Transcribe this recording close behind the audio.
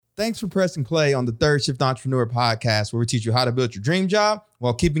Thanks for pressing play on the Third Shift Entrepreneur podcast, where we teach you how to build your dream job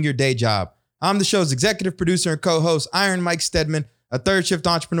while keeping your day job. I'm the show's executive producer and co-host, Iron Mike Stedman, a third shift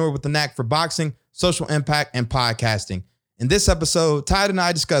entrepreneur with a knack for boxing, social impact, and podcasting. In this episode, Todd and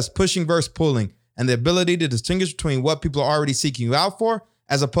I discuss pushing versus pulling and the ability to distinguish between what people are already seeking you out for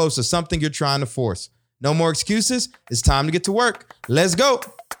as opposed to something you're trying to force. No more excuses. It's time to get to work. Let's go.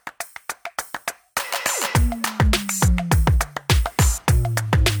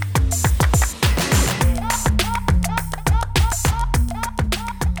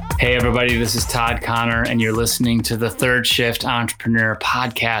 Hey everybody, this is Todd Connor, and you're listening to the Third Shift Entrepreneur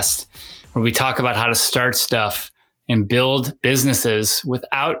Podcast, where we talk about how to start stuff and build businesses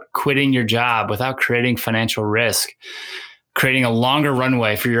without quitting your job, without creating financial risk, creating a longer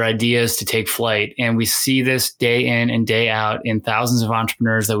runway for your ideas to take flight. And we see this day in and day out in thousands of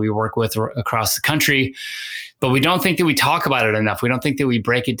entrepreneurs that we work with across the country. But we don't think that we talk about it enough. We don't think that we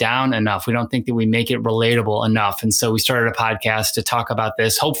break it down enough. We don't think that we make it relatable enough. And so we started a podcast to talk about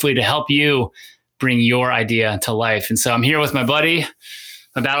this, hopefully to help you bring your idea to life. And so I'm here with my buddy,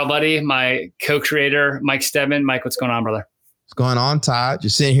 my battle buddy, my co-creator, Mike Stedman. Mike, what's going on, brother? What's going on, Todd? You're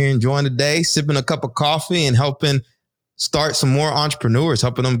sitting here enjoying the day, sipping a cup of coffee and helping start some more entrepreneurs,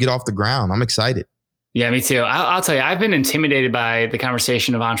 helping them get off the ground. I'm excited. Yeah, me too. I'll tell you, I've been intimidated by the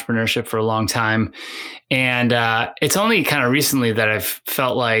conversation of entrepreneurship for a long time. And it's only kind of recently that I've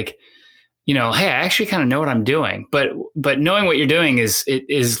felt like, hey, I actually kind of know what I'm doing. But knowing what you're doing it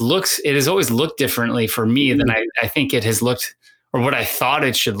has always looked differently for me than I think it has looked, or what I thought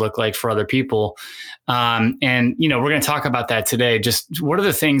it should look like for other people. And we're going to talk about that today. Just what are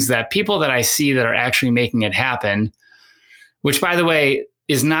the things that people that I see that are actually making it happen, which, by the way,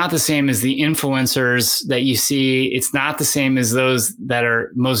 is not the same as the influencers that you see. It's not the same as those that are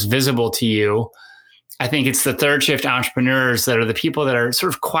most visible to you. I think it's the third shift entrepreneurs that are the people that are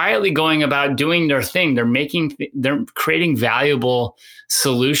sort of quietly going about doing their thing. They're creating valuable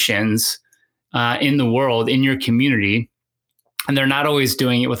solutions in the world, in your community. And they're not always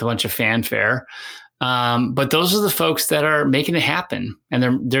doing it with a bunch of fanfare. But those are the folks that are making it happen,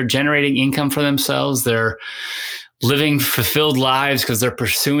 and they're generating income for themselves. They're living fulfilled lives because they're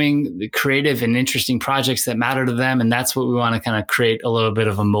pursuing the creative and interesting projects that matter to them. And that's what we want to kind of create a little bit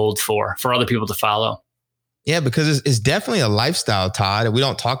of a mold for other people to follow. Yeah, because it's definitely a lifestyle, Todd, and we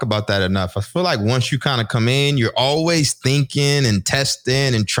don't talk about that enough. I feel like once you kind of come in, you're always thinking and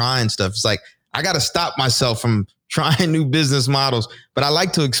testing and trying stuff. It's like, I got to stop myself from trying new business models, but I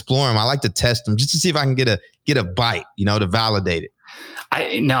like to explore them. I like to test them just to see if I can get a bite, to validate it.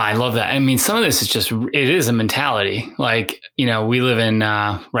 I love that. I mean, some of this is it is a mentality. Like, we live in,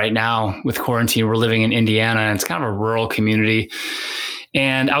 right now with quarantine, we're living in Indiana, and it's kind of a rural community.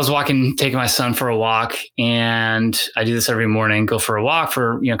 And I was taking my son for a walk, and I do this every morning, go for a walk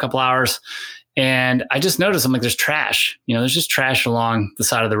for, a couple hours. And I just noticed, I'm like, there's trash, there's just trash along the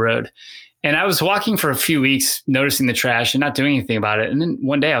side of the road. And I was walking for a few weeks, noticing the trash and not doing anything about it. And then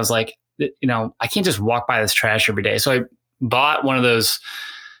one day I was like, I can't just walk by this trash every day. So I bought one of those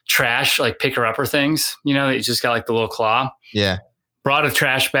trash, like picker-upper things, that you just got like the little claw. Yeah. Brought a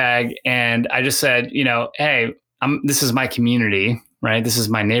trash bag, and I just said, hey, this is my community, right? This is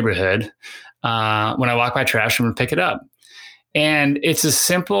my neighborhood. When I walk by trash, I'm going to pick it up. And it's a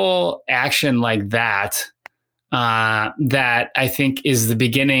simple action like that, that I think is the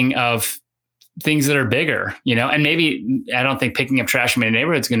beginning of things that are bigger, and maybe I don't think picking up trash in my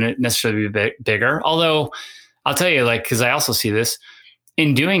neighborhood is going to necessarily be bigger. Although I'll tell you, because I also see this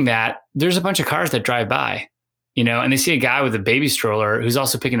in doing that, there's a bunch of cars that drive by, and they see a guy with a baby stroller who's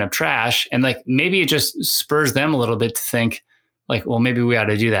also picking up trash. And maybe it just spurs them a little bit to think well, maybe we ought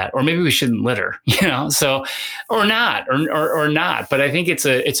to do that, or maybe we shouldn't litter, so, or not. But I think it's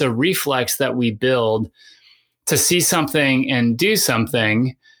a reflex that we build to see something and do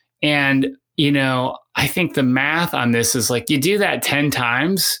something. And, I think the math on this is you do that 10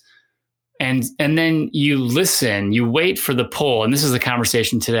 times, and then you listen, you wait for the pull. And this is the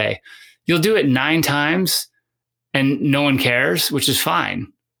conversation today. You'll do it 9 times and no one cares, which is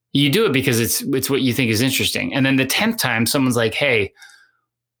fine. You do it because it's what you think is interesting. And then the 10th time, someone's like, hey,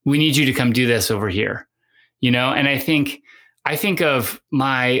 we need you to come do this over here. And I think of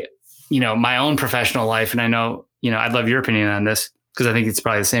my own professional life. And I know, I'd love your opinion on this, because I think it's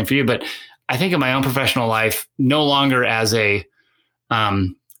probably the same for you. But I think of my own professional life no longer as a,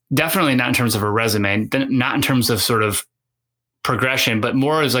 definitely not in terms of a resume, not in terms of sort of progression, but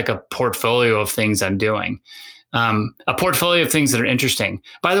more as a portfolio of things I'm doing. A portfolio of things that are interesting.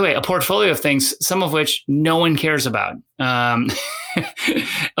 By the way, a portfolio of things, some of which no one cares about. A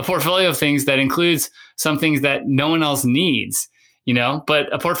portfolio of things that includes some things that no one else needs.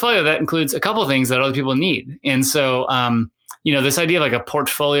 but a portfolio that includes a couple of things that other people need. And so, this idea of like a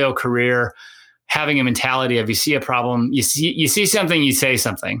portfolio career, having a mentality of you see a problem, you see something, you say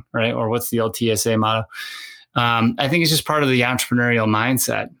something, right? Or what's the old TSA motto? I think it's just part of the entrepreneurial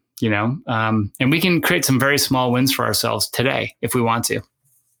mindset, and we can create some very small wins for ourselves today if we want to.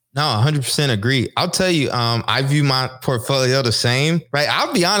 No, 100% agree. I'll tell you, I view my portfolio the same, right?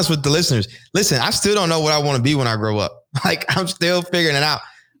 I'll be honest with the listeners. Listen, I still don't know what I want to be when I grow up. Like, I'm still figuring it out.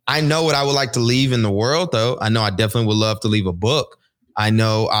 I know what I would like to leave in the world, though. I know I definitely would love to leave a book. I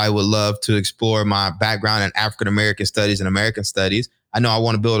know I would love to explore my background in African-American studies and American studies. I know I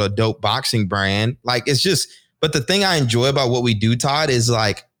want to build a dope boxing brand. Like, it's just, but the thing I enjoy about what we do, Todd, is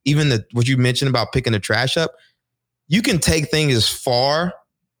like, even what you mentioned about picking the trash up, you can take things as far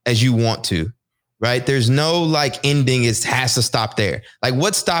as you want to, right? There's no like ending. It has to stop there. Like,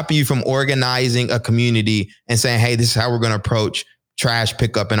 what's stopping you from organizing a community and saying, hey, this is how we're going to approach trash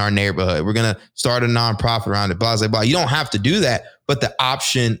pickup in our neighborhood. We're going to start a nonprofit around it, blah, blah, blah. You don't have to do that, but the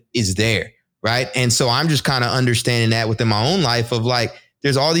option is there, right? And so I'm just kind of understanding that within my own life of like,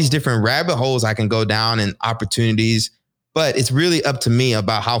 there's all these different rabbit holes I can go down and opportunities, but it's really up to me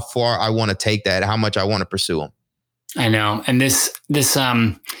about how far I want to take that, how much I want to pursue them. I know. And this, I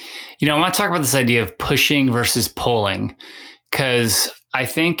want to talk about this idea of pushing versus pulling, because I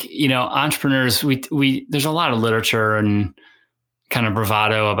think, entrepreneurs, there's a lot of literature and kind of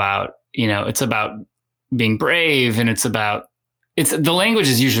bravado about, it's about being brave, and the language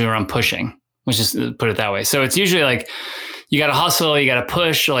is usually around pushing. Let's just put it that way. So it's usually like, you got to hustle, you got to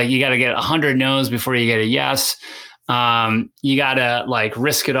push, like you got to get 100 no's before you get a yes. You got to like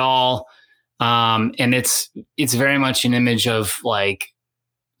risk it all. And it's very much an image of like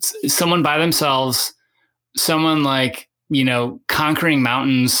someone by themselves, someone like, conquering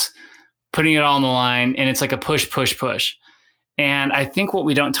mountains, putting it all on the line. And it's like a push, push, push. And I think what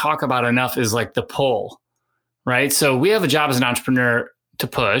we don't talk about enough is like the pull, right? So we have a job as an entrepreneur to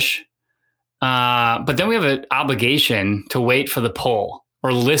push, but then we have an obligation to wait for the pull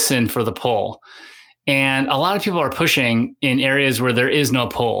or listen for the pull. And a lot of people are pushing in areas where there is no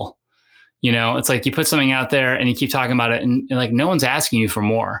pull. It's like you put something out there and you keep talking about it and like no one's asking you for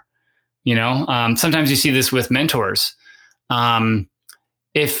more. Sometimes you see this with mentors.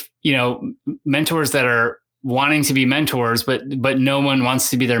 If, mentors that are wanting to be mentors, but no one wants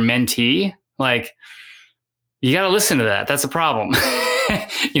to be their mentee, like you got to listen to that. That's a problem.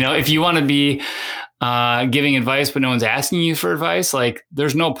 If you want to be giving advice, but no one's asking you for advice, like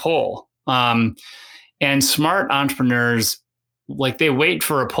there's no pull. And smart entrepreneurs, like they wait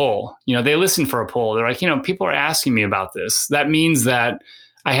for a pull, they listen for a pull. They're like, people are asking me about this. That means that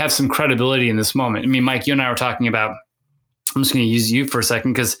I have some credibility in this moment. I mean, Mike, you and I were talking about, I'm just going to use you for a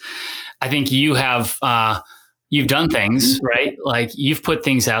second, because I think you have, you've done things, right? Like you've put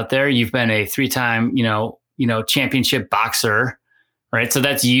things out there. You've been a 3-time, championship boxer, right? So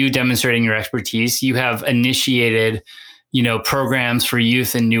that's you demonstrating your expertise. You have initiated, programs for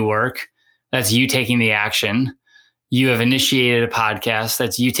youth in Newark. That's you taking the action. You have initiated a podcast.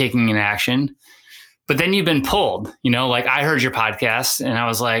 That's you taking an action. But then you've been pulled, like I heard your podcast and I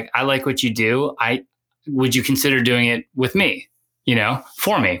was like, I like what you do. Would you consider doing it with me,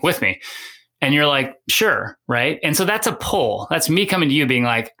 for me, with me? And you're like, sure. Right. And so that's a pull. That's me coming to you being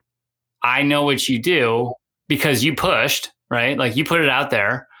like, I know what you do because you pushed, right? Like you put it out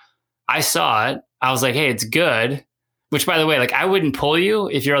there. I saw it. I was like, hey, it's good. Which, by the way, like I wouldn't pull you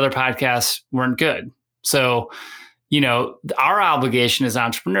if your other podcasts weren't good. So, our obligation as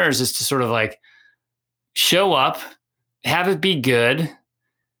entrepreneurs is to sort of like show up, have it be good.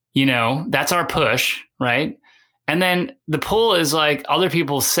 That's our push, right? And then the pull is like other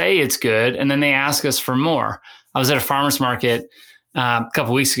people say it's good, and then they ask us for more. I was at a farmer's market a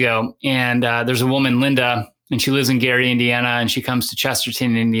couple of weeks ago, and there's a woman, Linda, and she lives in Gary, Indiana, and she comes to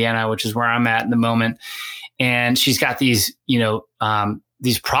Chesterton, Indiana, which is where I'm at in the moment. And she's got these,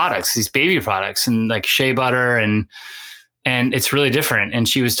 these products, these baby products, and like shea butter, and it's really different. And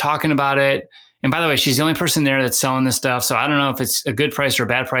she was talking about it. And by the way, she's the only person there that's selling this stuff. So I don't know if it's a good price or a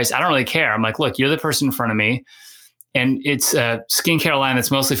bad price. I don't really care. I'm like, look, you're the person in front of me. And it's a skincare line that's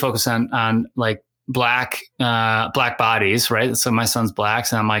mostly focused on like black bodies, right? So my son's black.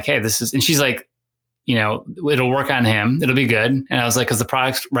 So I'm like, hey, and she's like, it'll work on him. It'll be good. And I was like, because the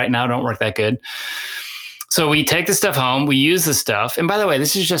products right now don't work that good. So we take the stuff home, we use the stuff. And by the way,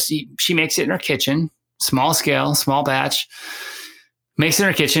 this is just, she makes it in her kitchen, small scale, small batch, makes it in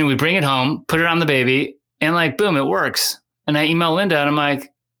her kitchen. We bring it home, put it on the baby, and like, boom, it works. And I email Linda and I'm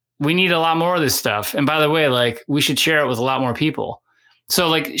like, we need a lot more of this stuff. And by the way, like we should share it with a lot more people. So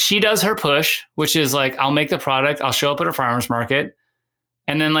like she does her push, which is like, I'll make the product, I'll show up at a farmer's market.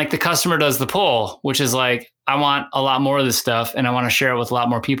 And then like the customer does the pull, which is like, I want a lot more of this stuff and I want to share it with a lot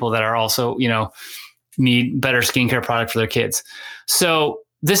more people that are also, need better skincare product for their kids. So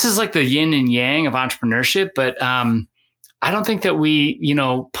this is like the yin and yang of entrepreneurship, but I don't think that we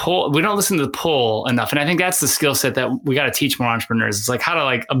don't listen to the pull enough. And I think that's the skill set that we got to teach more entrepreneurs. It's like how to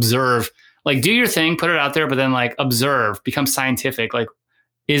like observe, like do your thing, put it out there, but then like observe, become scientific. Like,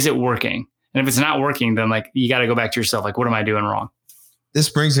 is it working? And if it's not working, then like you got to go back to yourself. Like, what am I doing wrong?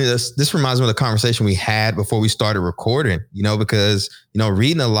 This reminds me of the conversation we had before we started recording, because,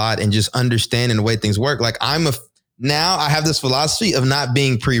 reading a lot and just understanding the way things work. Like now I have this philosophy of not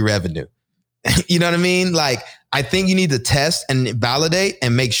being pre-revenue. You know what I mean? Like, I think you need to test and validate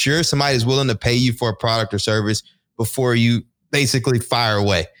and make sure somebody is willing to pay you for a product or service before you basically fire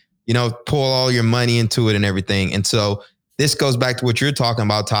away, pull all your money into it and everything. And so this goes back to what you're talking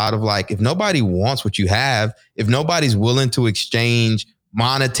about, Todd, of like, if nobody wants what you have, if nobody's willing to exchange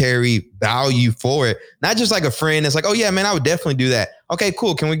monetary value for it, not just like a friend that's like, oh yeah, man, I would definitely do that. Okay,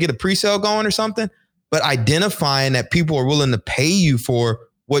 cool. Can we get a pre-sale going or something? But identifying that people are willing to pay you for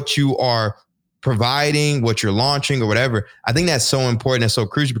what you are providing, what you're launching or whatever. I think that's so important and so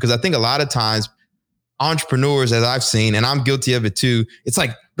crucial, because I think a lot of times entrepreneurs, as I've seen, and I'm guilty of it too, it's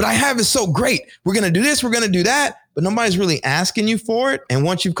like, but I have it so great. We're going to do this. We're going to do that. But nobody's really asking you for it. And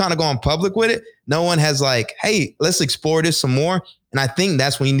once you've kind of gone public with it, no one has like, hey, let's explore this some more. And I think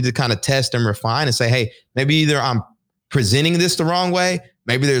that's when you need to kind of test and refine and say, hey, maybe either I'm presenting this the wrong way.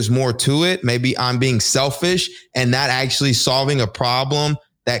 Maybe there's more to it. Maybe I'm being selfish and not actually solving a problem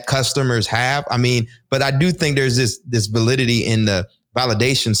that customers have. I mean, but I do think there's this validity in the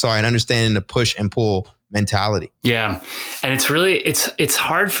validation, and understanding the push and pull mentality. Yeah. And it's really, it's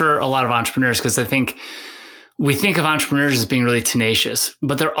hard for a lot of entrepreneurs, because I think we think of entrepreneurs as being really tenacious,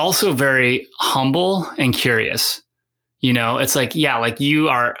 but they're also very humble and curious. It's like, yeah, like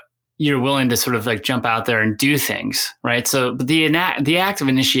you're willing to sort of like jump out there and do things, right? So, but the act of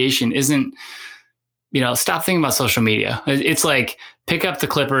initiation isn't, stop thinking about social media. It's like pick up the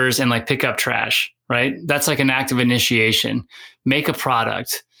clippers and like pick up trash, right? That's like an act of initiation. Make a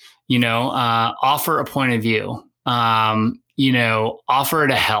product, offer a point of view, offer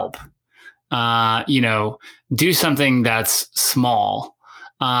to help, do something that's small.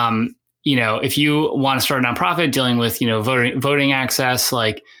 If you want to start a nonprofit dealing with, voting access,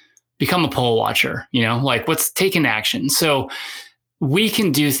 like become a poll watcher, like let's take an action. So we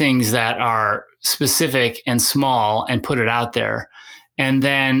can do things that are specific and small and put it out there. And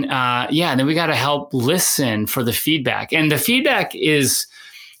then, then we got to help listen for the feedback. And the feedback is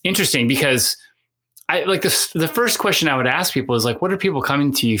interesting, because I like the first question I would ask people is like, what are people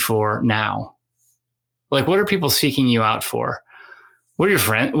coming to you for now? Like, what are people seeking you out for? What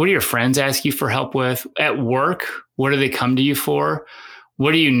do your friends ask you for help with at work? What do they come to you for?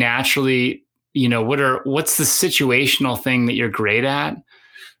 What do you naturally, what's the situational thing that you're great at?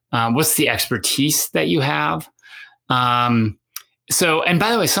 What's the expertise that you have? So, and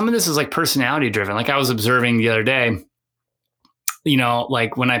by the way, some of this is like personality driven. Like I was observing the other day,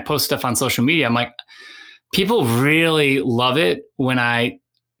 like when I post stuff on social media, I'm like, people really love it when I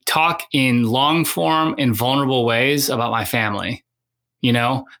talk in long form and vulnerable ways about my family.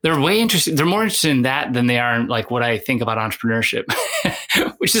 They're way interested. They're more interested in that than they are in like what I think about entrepreneurship,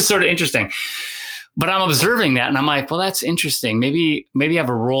 which is sort of interesting. But I'm observing that and I'm like, well, that's interesting. Maybe I have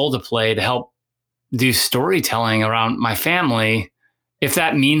a role to play to help do storytelling around my family, if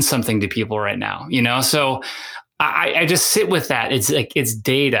that means something to people right now, So I just sit with that. It's like, it's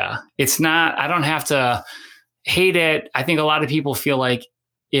data. It's not, I don't have to hate it. I think a lot of people feel like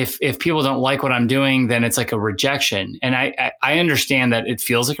if people don't like what I'm doing, then it's like a rejection. And I understand that it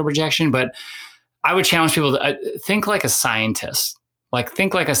feels like a rejection, but I would challenge people to think like a scientist.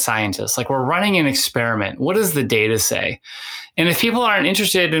 Like we're running an experiment. What does the data say? And if people aren't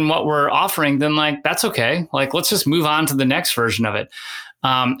interested in what we're offering, then like, that's okay. Like, let's just move on to the next version of it.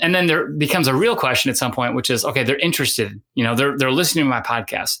 And then there becomes a real question at some point, which is, okay, they're interested, they're listening to my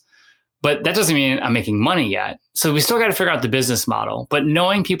podcast, but that doesn't mean I'm making money yet. So we still got to figure out the business model, but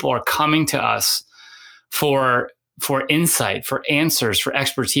knowing people are coming to us for insight, for answers, for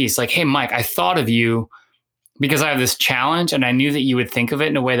expertise. Like, hey, Mike, I thought of you because I have this challenge and I knew that you would think of it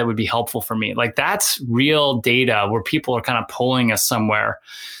in a way that would be helpful for me. Like that's real data where people are kind of pulling us somewhere.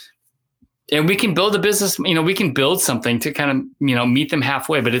 And we can build a business, we can build something to kind of, meet them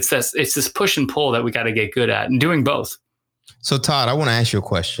halfway, but it's this push and pull that we got to get good at and doing both. So Todd, I want to ask you a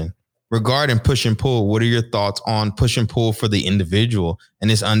question. regarding push and pull, what are your thoughts on push and pull for the individual and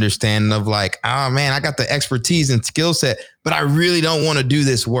this understanding of like, oh man, I got the expertise and skill set, but I really don't want to do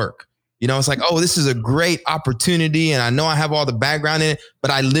this work. You know, it's like, oh, this is a great opportunity and I know I have all the background in it, but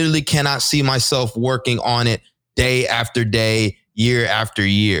I literally cannot see myself working on it day after day, year after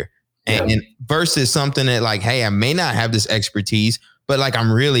year. And versus something that like, hey, I may not have this expertise, but like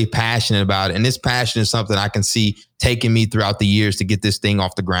I'm really passionate about it. And this passion is something I can see taking me throughout the years to get this thing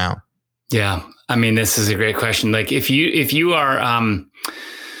off the ground. Yeah. I mean, this is a great question. Like if you are,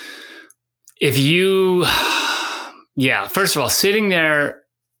 first of all, sitting there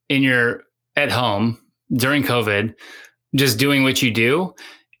at home during COVID, just doing what you do,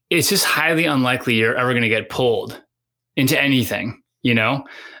 it's just highly unlikely you're ever going to get pulled into anything, you know?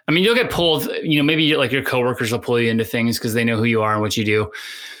 I mean, you'll get pulled, you know, maybe like your coworkers will pull you into things because they know who you are and what you do,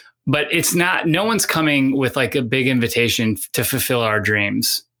 but no one's coming with like a big invitation to fulfill our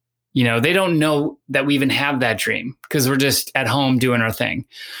dreams. You know, they don't know that we even have that dream because we're just at home doing our thing.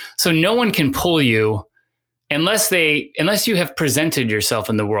 So no one can pull you unless you have presented yourself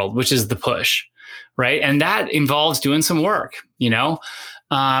in the world, which is the push, right? And that involves doing some work, you know?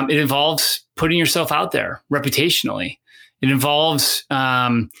 It involves putting yourself out there reputationally. It involves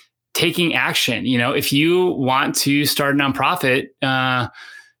taking action. You know, if you want to start a nonprofit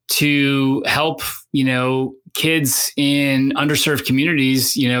to help, you know, kids in underserved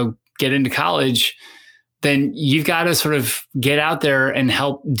communities, you know, get into college, then you've got to sort of get out there and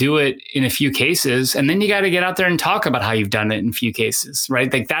help do it in a few cases. And then you got to get out there and talk about how you've done it in a few cases,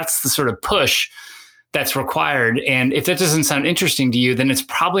 right? Like that's the sort of push that's required. And if that doesn't sound interesting to you, then it's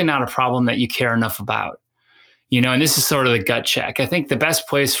probably not a problem that you care enough about. You know, and this is sort of the gut check. I think the best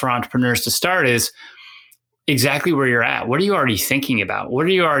place for entrepreneurs to start is exactly where you're at. What are you already thinking about? What are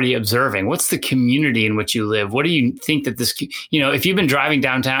you already observing? What's the community in which you live? What do you think that this, you know, if you've been driving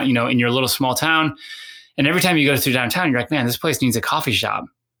downtown, you know, in your little small town, and every time you go through downtown, you're like, man, this place needs a coffee shop.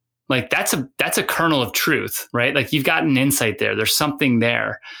 Like that's a kernel of truth, right? Like you've got an insight there. There's something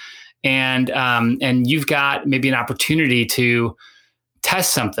there. And you've got maybe an opportunity to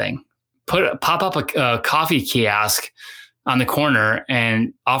test something. Pop up a coffee kiosk on the corner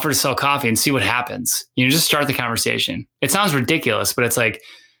and offer to sell coffee and see what happens. You know, just start the conversation. It sounds ridiculous, but it's like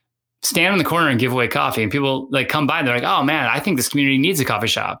stand in the corner and give away coffee, and people like come by and they're like, oh man, I think this community needs a coffee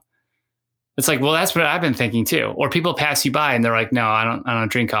shop. It's like, well, that's what I've been thinking too. Or people pass you by and they're like, no, I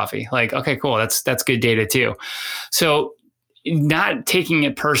don't drink coffee. Like, okay, cool. That's good data too. So not taking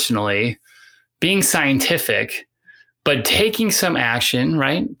it personally, being scientific, but taking some action,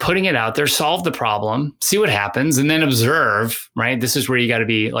 right? Putting it out there, solve the problem, see what happens, and then observe, right? This is where you got to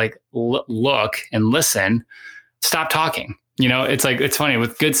be like, look and listen, stop talking. You know, it's like, it's funny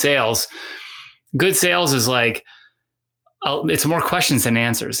with good sales is like, it's more questions than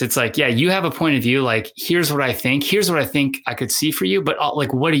answers. It's like, yeah, you have a point of view. Like, here's what I think I could see for you, but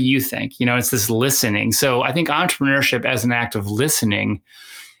like, what do you think? You know, it's this listening. So I think entrepreneurship as an act of listening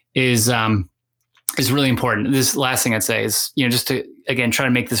is really important. This last thing I'd say is, you know, just to, again, try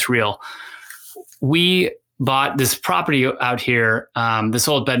to make this real. We bought this property out here, this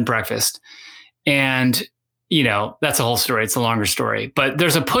old bed and breakfast. And, you know, that's a whole story. It's a longer story, but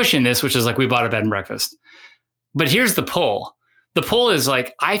there's a push in this, which is like, we bought a bed and breakfast. But here's the pull. The pull is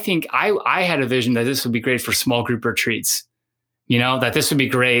like, I think I had a vision that this would be great for small group retreats. You know, that this would be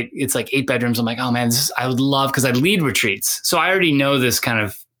great. It's like 8 bedrooms. I'm like, oh man, I would love, because I lead retreats. So I already know this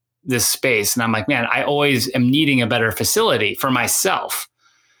space. And I'm like, man, I always am needing a better facility for myself.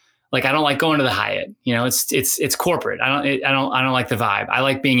 Like, I don't like going to the Hyatt. You know, it's corporate. I don't like the vibe. I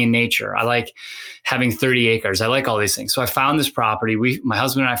like being in nature. I like having 30 acres. I like all these things. So I found this property. My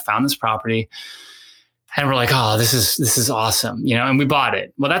husband and I found this property. And we're like, oh, this is awesome, you know, and we bought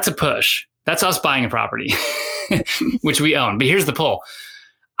it. Well, that's a push. That's us buying a property, which we own. But here's the pull.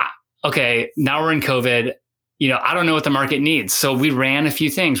 Okay, now we're in COVID. You know, I don't know what the market needs. So we ran a few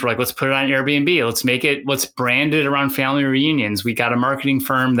things. We're like, let's put it on Airbnb. Let's brand it around family reunions. We got a marketing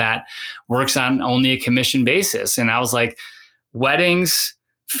firm that works on only a commission basis. And I was like, weddings,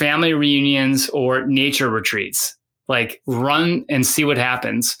 family reunions, or nature retreats, like run and see what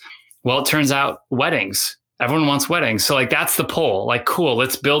happens. Well, it turns out weddings. Everyone wants weddings. So like, that's the pull. Like, cool,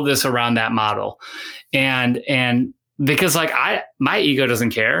 let's build this around that model. And because like my ego doesn't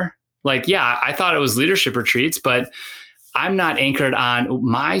care. Like, yeah, I thought it was leadership retreats, but I'm not anchored on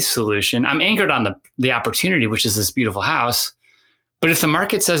my solution. I'm anchored on the opportunity, which is this beautiful house. But if the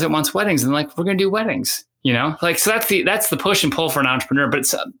market says it wants weddings, then like, we're going to do weddings, you know, like, so that's the push and pull for an entrepreneur. But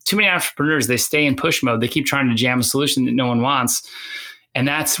it's, too many entrepreneurs, they stay in push mode. They keep trying to jam a solution that no one wants. And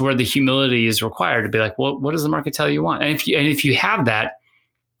that's where the humility is required to be like, well, what does the market tell you want? And if you have that,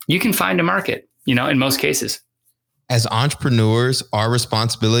 you can find a market, in most cases. As entrepreneurs, our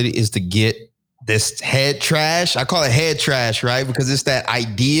responsibility is to get this head trash. I call it head trash, right? Because it's that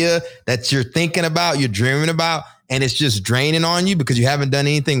idea that you're thinking about, you're dreaming about, and it's just draining on you because you haven't done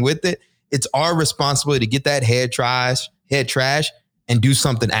anything with it. It's our responsibility to get that head trash, and do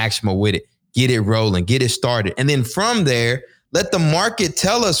something actionable with it. Get it rolling, get it started. And then from there, let the market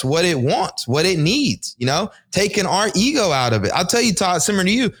tell us what it wants, what it needs, taking our ego out of it. I'll tell you, Todd, similar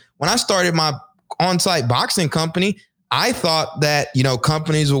to you, when I started my on-site boxing company, I thought that,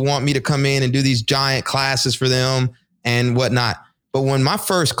 companies would want me to come in and do these giant classes for them and whatnot. But when my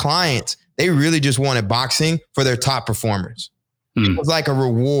first clients, they really just wanted boxing for their top performers. It was like a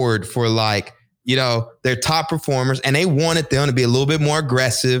reward for their top performers, and they wanted them to be a little bit more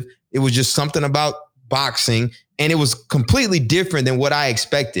aggressive. It was just something about boxing, and it was completely different than what I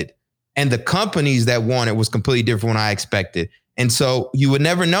expected. And the companies that wanted was completely different than what I expected. And so you would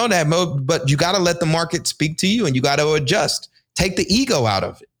never know that, but you got to let the market speak to you, and you got to adjust. Take the ego out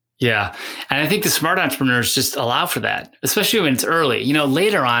of it. Yeah. And I think the smart entrepreneurs just allow for that, especially when it's early.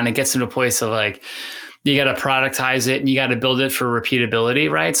 Later on, it gets into a place of you got to productize it and you got to build it for repeatability,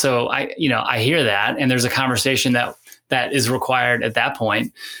 right? So I hear that, and there's a conversation that is required at that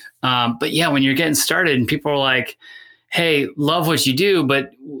point. But yeah, when you're getting started and people are like, hey, love what you do,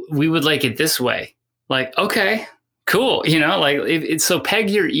 but we would like it this way. Like, okay, cool. So peg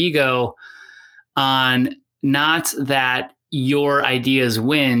your ego on not that your ideas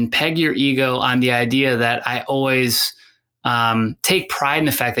win, peg your ego on the idea that I always take pride in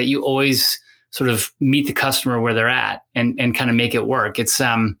the fact that you always sort of meet the customer where they're at and kind of make it work. It's,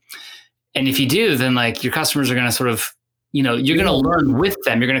 and if you do, then your customers are going to sort of, you're going to learn with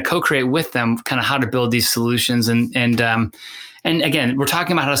them. You're going to co-create with them kind of how to build these solutions. And again, we're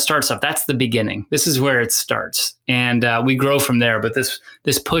talking about how to start stuff. That's the beginning. This is where it starts. And we grow from there. But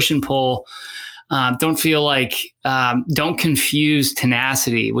this push and pull, don't confuse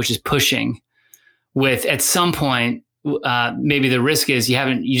tenacity, which is pushing, with at some point, maybe the risk is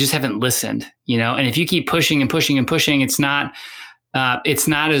you just haven't listened, and if you keep pushing and pushing and pushing, it's not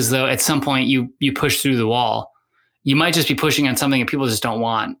as though at some point you push through the wall. You might just be pushing on something that people just don't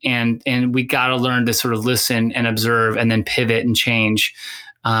want. And we got to learn to sort of listen and observe and then pivot and change,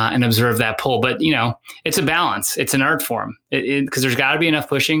 and observe that pull. But, it's a balance. It's an art form because there's got to be enough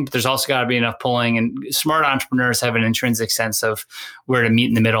pushing, but there's also got to be enough pulling. And smart entrepreneurs have an intrinsic sense of where to meet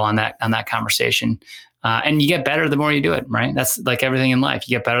in the middle on that conversation. And you get better the more you do it, right? That's like everything in life.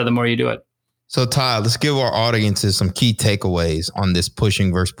 You get better the more you do it. So Todd, let's give our audiences some key takeaways on this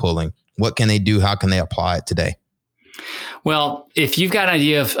pushing versus pulling. What can they do? How can they apply it today? Well, if you've got an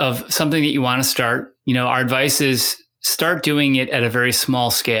idea of something that you want to start, our advice is start doing it at a very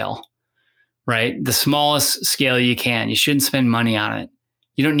small scale, right? The smallest scale you can. You shouldn't spend money on it.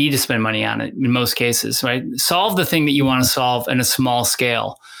 You don't need to spend money on it in most cases, right? Solve the thing that you want to solve in a small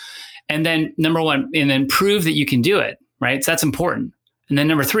scale. And then number one, and then prove that you can do it, right? So that's important. And then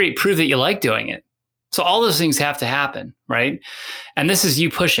number three, prove that you like doing it. So all those things have to happen, right? And this is you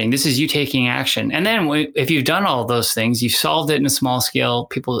pushing, this is you taking action. And then if you've done all of those things, you've solved it in a small scale,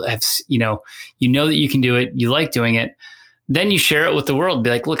 people have, you know that you can do it, you like doing it, then you share it with the world, be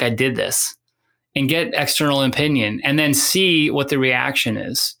like, look, I did this, and get external opinion, and then see what the reaction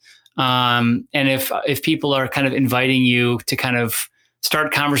is. And if people are kind of inviting you to kind of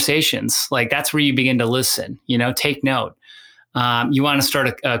start conversations, like that's where you begin to listen, take note. You want to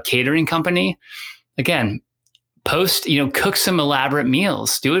start a catering company, again, post, cook some elaborate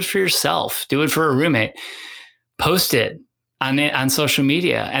meals, do it for yourself, do it for a roommate, post it on social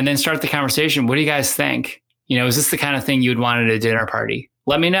media, and then start the conversation. What do you guys think? Is this the kind of thing you'd want at a dinner party?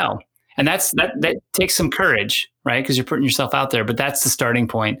 Let me know. And that takes some courage, right? Because you're putting yourself out there, but that's the starting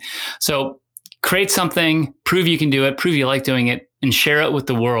point. So create something, prove you can do it, prove you like doing it, and share it with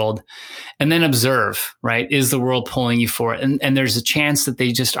the world, and then observe, right? Is the world pulling you for it? And there's a chance that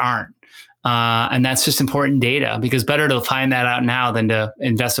they just aren't. And that's just important data, because better to find that out now than to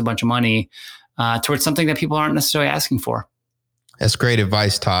invest a bunch of money towards something that people aren't necessarily asking for. That's great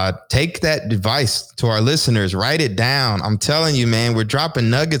advice, Todd. Take that advice to our listeners. Write it down. I'm telling you, man, we're dropping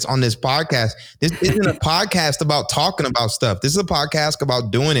nuggets on this podcast. This isn't a podcast about talking about stuff. This is a podcast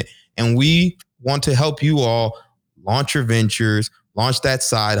about doing it. And we want to help you all launch your ventures, launch that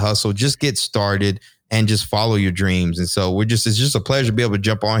side hustle, just get started and just follow your dreams. And so it's just a pleasure to be able to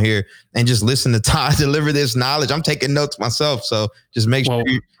jump on here and just listen to Todd deliver this knowledge. I'm taking notes myself. So just make sure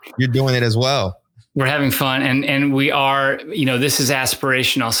you're doing it as well. We're having fun, and we are, this is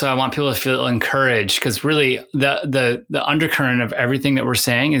aspirational. So I want people to feel encouraged, because really the undercurrent of everything that we're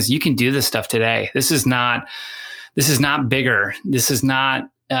saying is you can do this stuff today. This is not bigger. This is not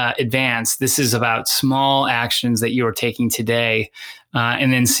advance. This is about small actions that you are taking today,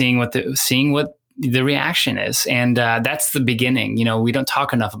 and then seeing what the reaction is. And that's the beginning. We don't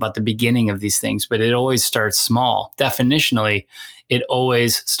talk enough about the beginning of these things, but it always starts small. Definitionally, it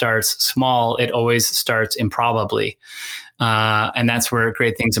always starts small. It always starts improbably. And that's where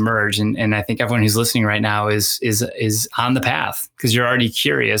great things emerge. And I think everyone who's listening right now is on the path, because you're already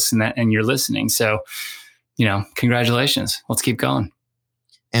curious and you're listening. So, congratulations. Let's keep going.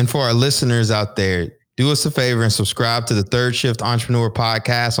 And for our listeners out there, do us a favor and subscribe to the Third Shift Entrepreneur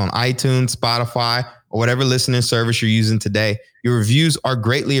Podcast on iTunes, Spotify, or whatever listening service you're using today. Your reviews are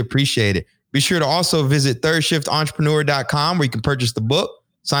greatly appreciated. Be sure to also visit thirdshiftentrepreneur.com, where you can purchase the book,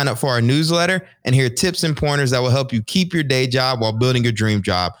 sign up for our newsletter, and hear tips and pointers that will help you keep your day job while building your dream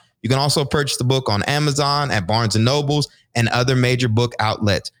job. You can also purchase the book on Amazon, at Barnes & Nobles, and other major book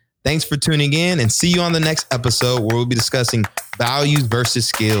outlets. Thanks for tuning in, and see you on the next episode, where we'll be discussing values versus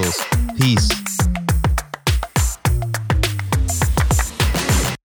skills. Peace.